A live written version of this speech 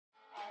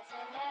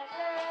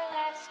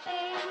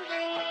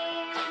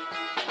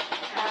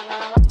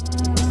What's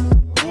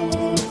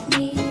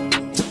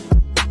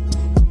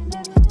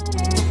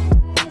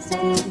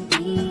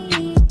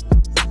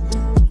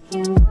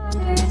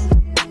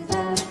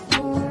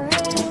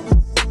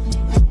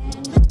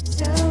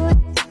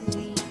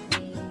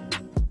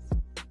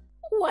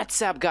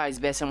up guys,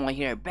 bestbrowser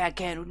here, back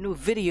again with a new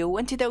video,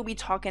 and today we'll be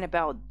talking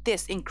about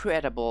this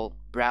incredible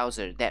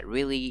browser that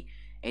really,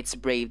 it's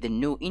Brave, the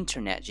new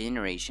internet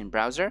generation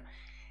browser.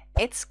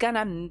 It's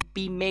gonna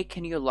be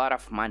making you a lot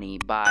of money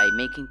by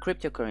making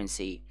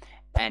cryptocurrency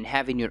and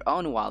having your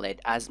own wallet.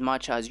 As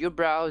much as you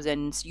browse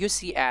and you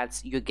see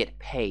ads, you get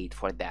paid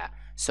for that.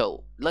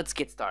 So let's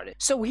get started.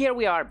 So here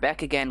we are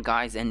back again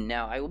guys, and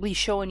now I will be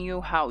showing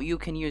you how you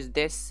can use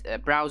this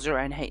browser,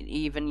 and hey,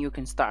 even you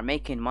can start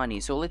making money.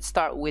 So let's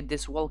start with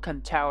this welcome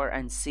tower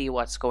and see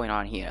what's going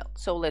on here.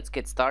 So let's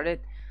get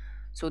started.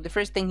 So the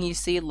first thing you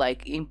see,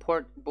 like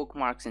import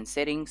bookmarks and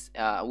settings.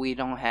 We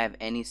don't have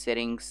any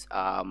settings.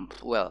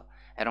 Well,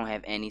 I don't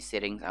have any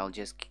settings. I'll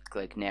just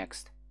click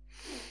next,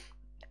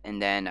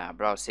 and then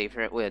browse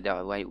safer. Well,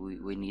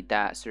 we need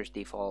that. Search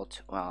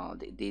default. Well,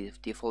 the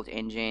default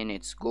engine,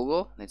 it's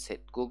Google. Let's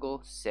hit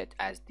Google, set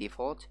as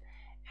default,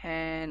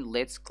 and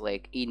let's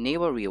click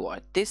enable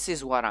reward. This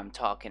is what I'm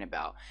talking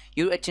about.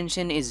 Your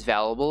attention is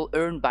valuable,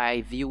 earned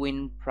by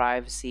viewing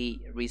privacy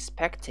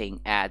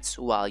respecting ads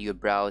while you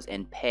browse,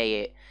 and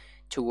pay it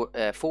to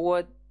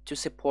forward to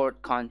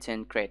support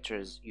content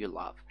creators you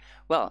love.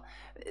 Well,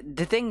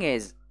 the thing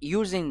is,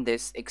 using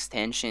this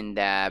extension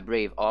that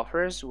Brave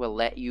offers will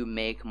let you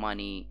make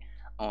money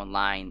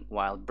online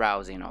while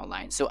browsing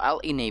online. So I'll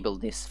enable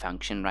this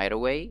function right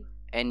away,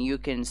 and you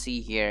can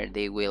see here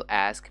they will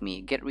ask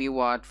me get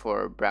reward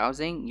for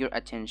browsing your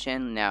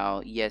attention.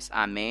 Now yes,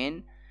 I'm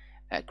in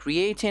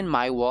creating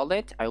my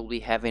wallet. I will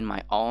be having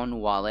my own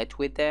wallet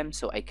with them,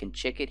 so I can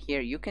check it here.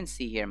 You can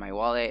see here my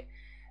wallet.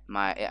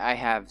 I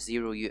have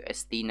 0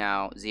 USD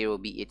now, 0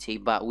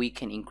 BET, but we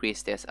can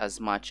increase this as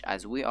much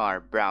as we are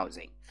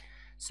browsing.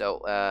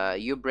 So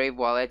your Brave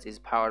wallet is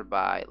powered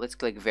by, let's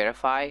click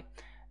verify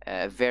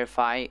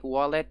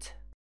wallet.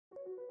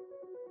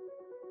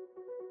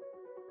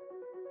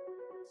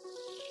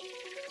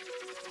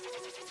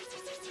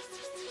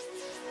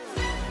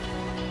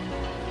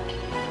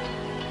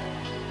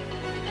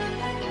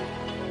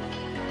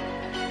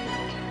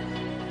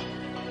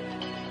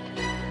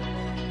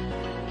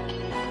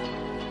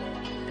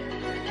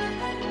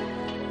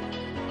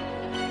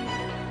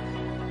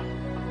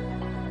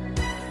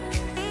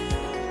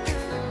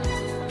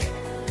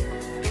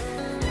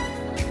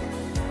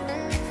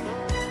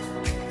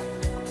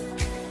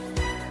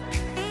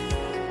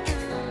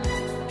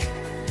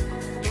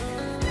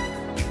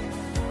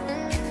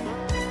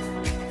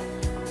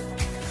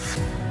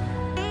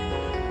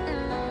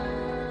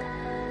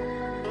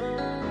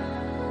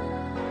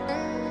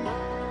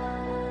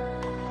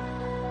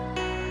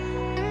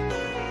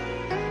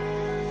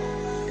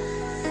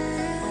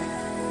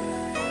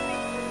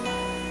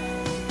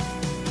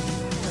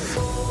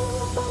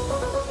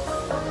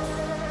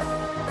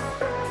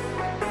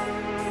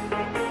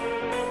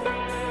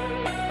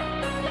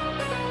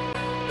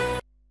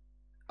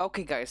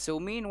 Okay guys, so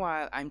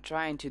meanwhile I'm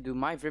trying to do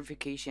my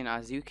verification.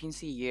 As you can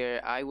see here,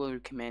 I will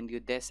recommend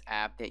you this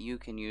app that you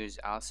can use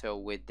also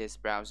with this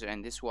browser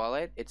and this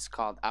wallet. It's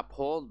called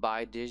Uphold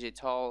by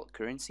Digital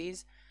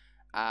Currencies.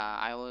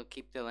 I will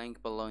keep the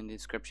link below in the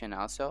description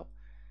also.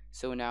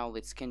 So now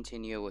let's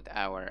continue with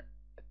our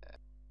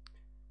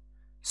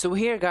so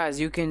here guys,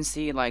 you can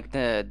see like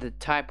the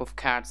type of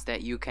cards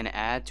that you can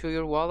add to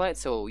your wallet.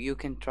 So you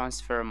can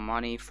transfer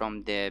money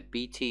from the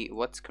BT,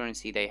 what's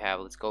currency they have.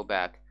 Let's go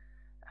back,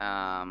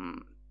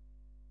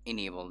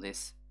 enable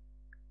this,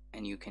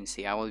 and you can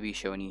see I will be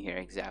showing you here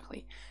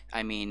exactly.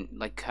 I mean,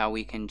 like how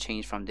we can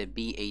change from the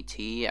BAT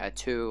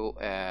to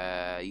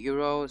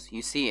euros.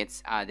 You see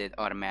it's added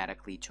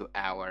automatically to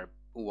our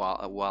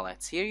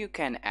wallets. Here you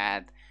can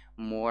add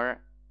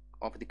more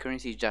of the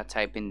currency. Just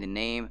type in the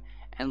name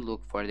and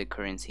look for the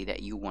currency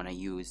that you want to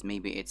use.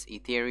 Maybe it's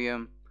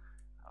Ethereum.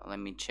 Let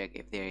me check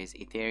if there is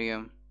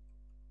Ethereum.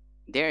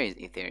 There is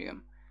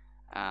Ethereum.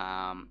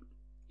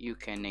 You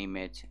can name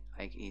it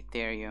like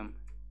Ethereum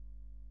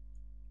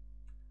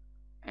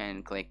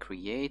and click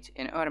create,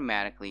 and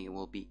automatically it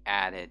will be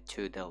added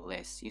to the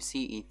list. You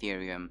see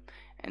Ethereum,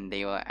 and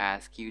they will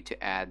ask you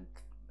to add,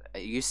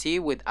 you see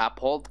with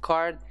Uphold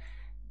card,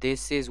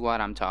 this is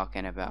what I'm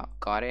talking about.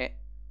 Got it?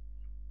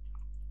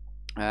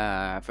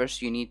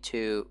 First you need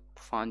to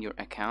fund your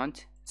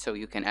account so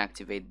you can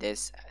activate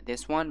this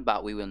one,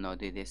 but we will not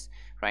do this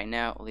right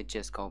now. Let's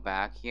just go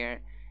back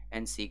here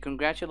and see.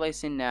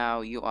 Congratulations,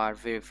 now you are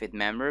verified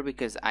member,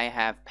 because I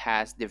have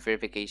passed the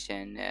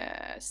verification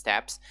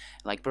steps,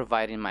 like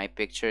providing my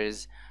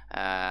pictures,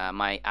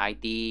 my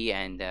ID,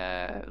 and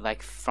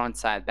like front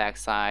side, back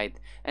side,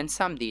 and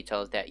some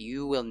details that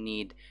you will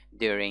need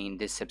during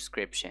the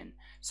subscription.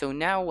 So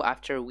now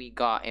after we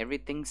got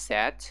everything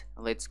set,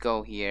 let's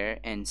go here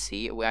and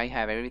see. I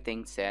have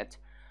everything set.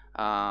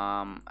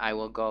 I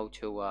will go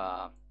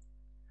to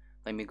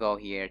let me go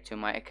here to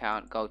my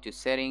account, go to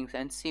settings,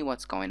 and see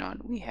what's going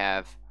on. We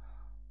have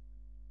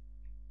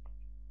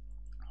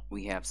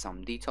We have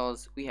some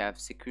details, we have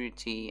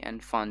security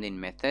and funding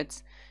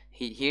methods.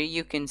 Here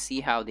you can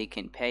see how they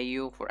can pay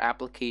you for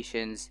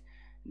applications.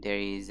 There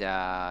is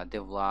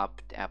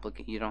developed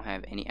application. You don't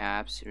have any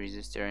apps,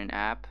 register an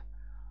app.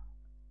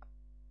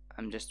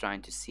 I'm just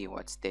trying to see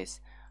what's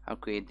this. I'll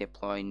create,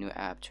 deploy new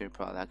app to your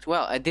product.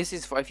 Well, this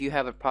is for if you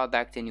have a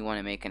product and you want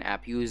to make an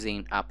app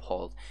using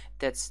Uphold.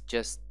 That's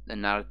just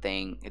another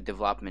thing, a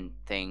development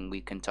thing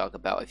we can talk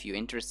about if you're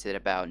interested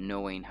about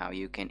knowing how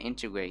you can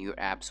integrate your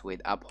apps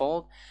with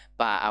Uphold.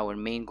 But our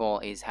main goal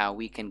is how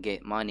we can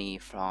get money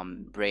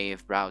from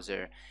Brave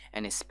browser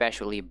and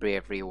especially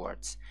Brave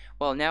rewards.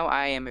 Well, now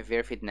I am a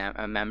verified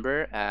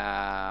member.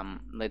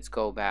 Let's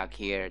go back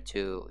here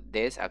to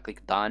this. I'll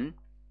click done.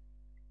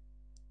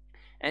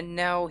 And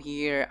now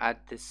here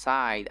at the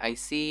side, I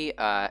see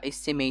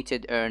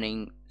estimated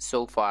earning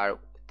so far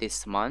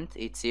this month.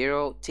 It's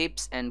 0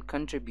 tips and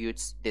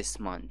contributes this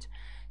month.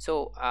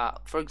 So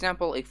for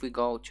example, if we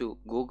go to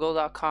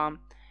google.com,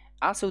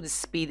 also the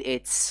speed,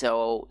 it's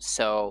so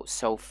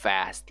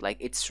fast. Like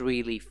it's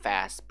really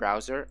fast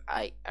browser.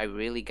 I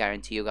really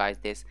guarantee you guys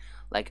this.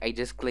 Like I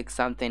just click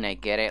something, I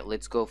get it.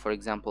 Let's go for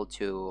example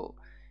to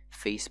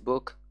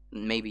Facebook,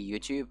 maybe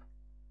YouTube.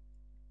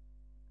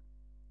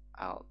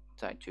 I'll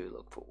try to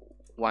look for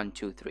 1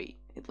 2 3.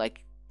 It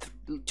like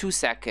 2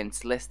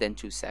 seconds, less than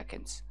 2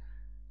 seconds.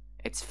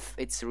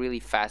 It's really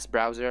fast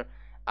browser.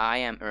 I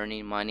am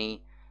earning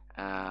money.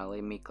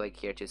 Let me click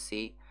here to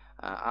see.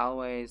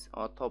 Always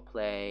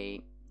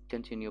autoplay,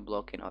 continue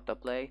blocking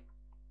autoplay.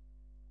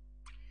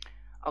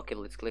 Okay,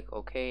 let's click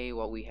OK.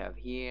 What we have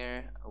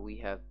here, we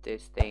have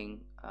this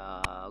thing,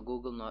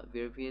 Google not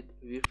verified,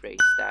 refresh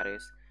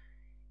status.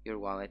 Your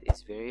wallet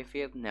is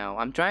verified. Now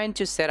I'm trying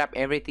to set up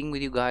everything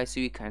with you guys so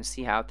you can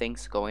see how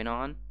things going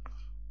on.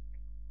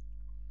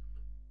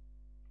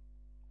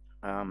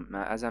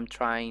 As I'm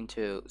trying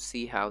to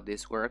see how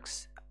this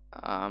works.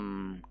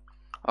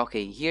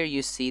 Okay, here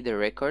you see the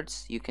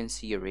records. You can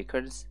see your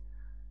records.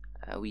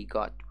 We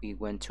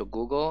went to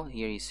Google.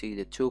 Here you see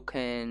the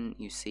token,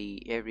 you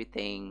see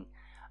everything.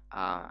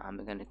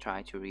 I'm gonna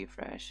try to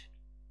refresh.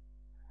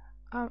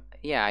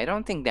 Yeah, I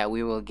don't think that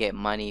we will get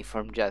money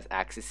from just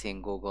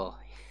accessing Google.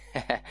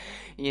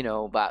 You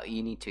know, but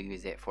you need to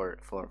use it for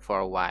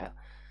a while.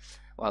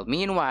 Well,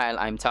 meanwhile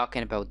I'm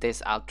talking about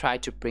this, I'll try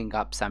to bring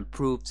up some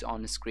proofs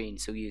on the screen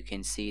so you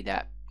can see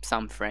that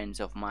some friends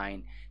of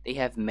mine, they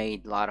have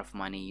made a lot of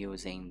money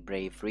using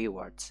Brave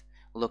rewards.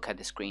 Look at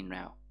the screen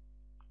now.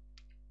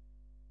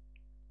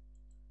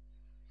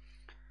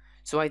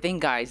 So I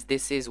think guys,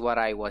 this is what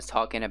I was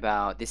talking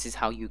about. This is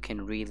how you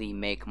can really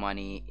make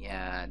money.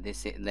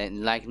 This is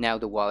like now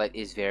the wallet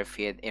is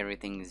verified,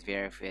 everything is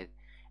verified,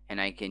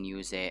 and I can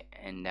use it,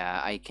 and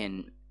I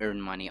can earn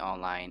money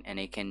online, and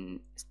I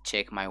can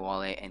check my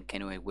wallet and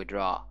can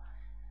withdraw.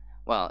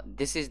 Well,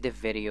 this is the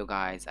video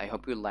guys. I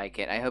hope you like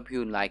it. I hope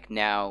you like.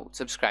 Now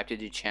subscribe to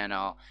the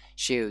channel,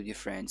 share with your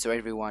friends so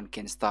everyone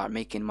can start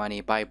making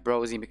money by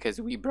browsing, because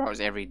we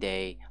browse every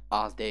day,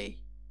 all day.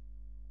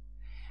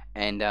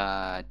 And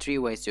 3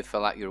 ways to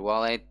fill out your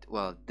wallet.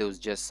 Well, those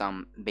just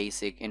some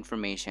basic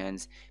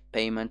informations.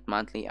 Payment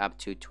monthly up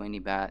to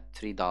 20 baht,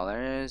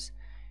 $3.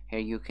 Here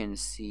you can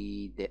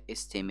see the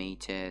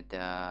estimated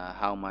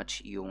how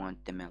much you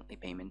want the monthly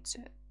payments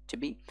to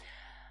be.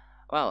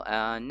 Well,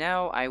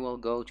 now I will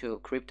go to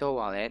crypto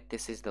wallet.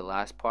 This is the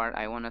last part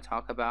I want to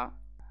talk about.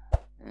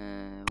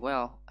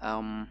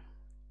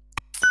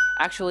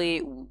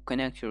 Actually,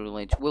 connect your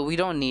wallet. Well, we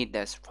don't need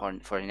this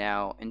for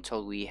now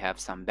until we have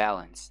some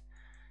balance.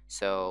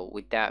 So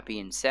with that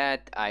being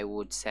said, I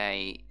would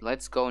say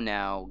let's go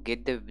now,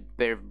 get the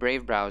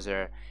Brave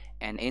browser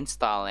and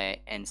install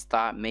it and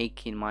start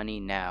making money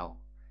now.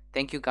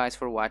 Thank you guys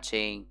for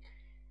watching.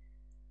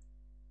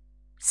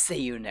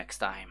 See you next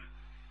time.